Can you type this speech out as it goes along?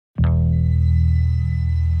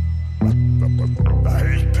Det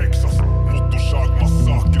helt Texas,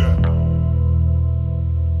 motorsag-massakre.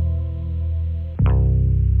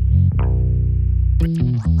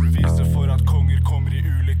 Beviser for at konger kommer I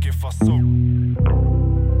ulike fasong.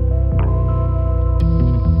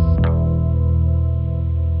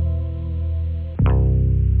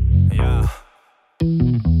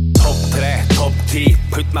 Topp 3, topp 10,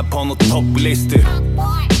 putt meg på noen topplister.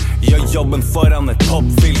 Gjør jobben foran et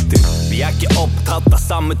toppfilter. Vi ikke opptatt av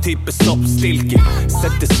samme type soppstilker.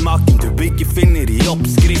 Sette smaken du ikke finner I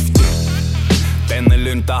oppskrifter. Denne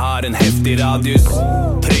lunta har en heftig radius.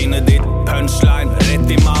 Trynet ditt, punchline,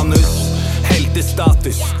 rett I manus.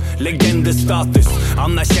 Heltestatus, legendestatus.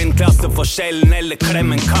 Anerkjenn klasseforskjellen eller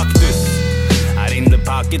klem en kaktus. In the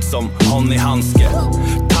pocket som hånd I handske.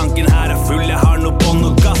 Tanken her full, jeg har noe på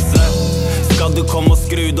noe gasse. Skal du komme og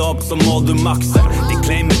skru det opp, så må du makse. De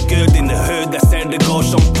claimer good in the hood, jeg ser det går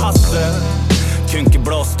som passe. Kunke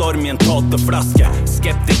blå storm I en tåteflaske.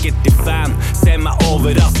 Skeptiker til fan, se meg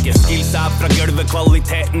overraske. Skills fra gulvet,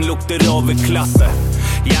 kvaliteten lukter overklasse.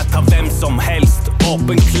 Jeg tar hvem som helst,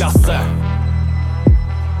 åpen klasse.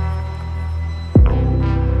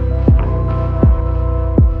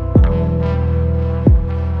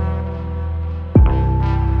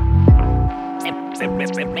 Se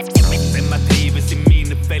meg trives I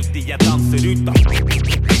mine felter, jeg danser ut av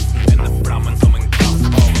denne flammen som en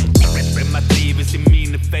gassovn. Se meg trives I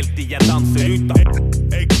mine felter, jeg danser ut av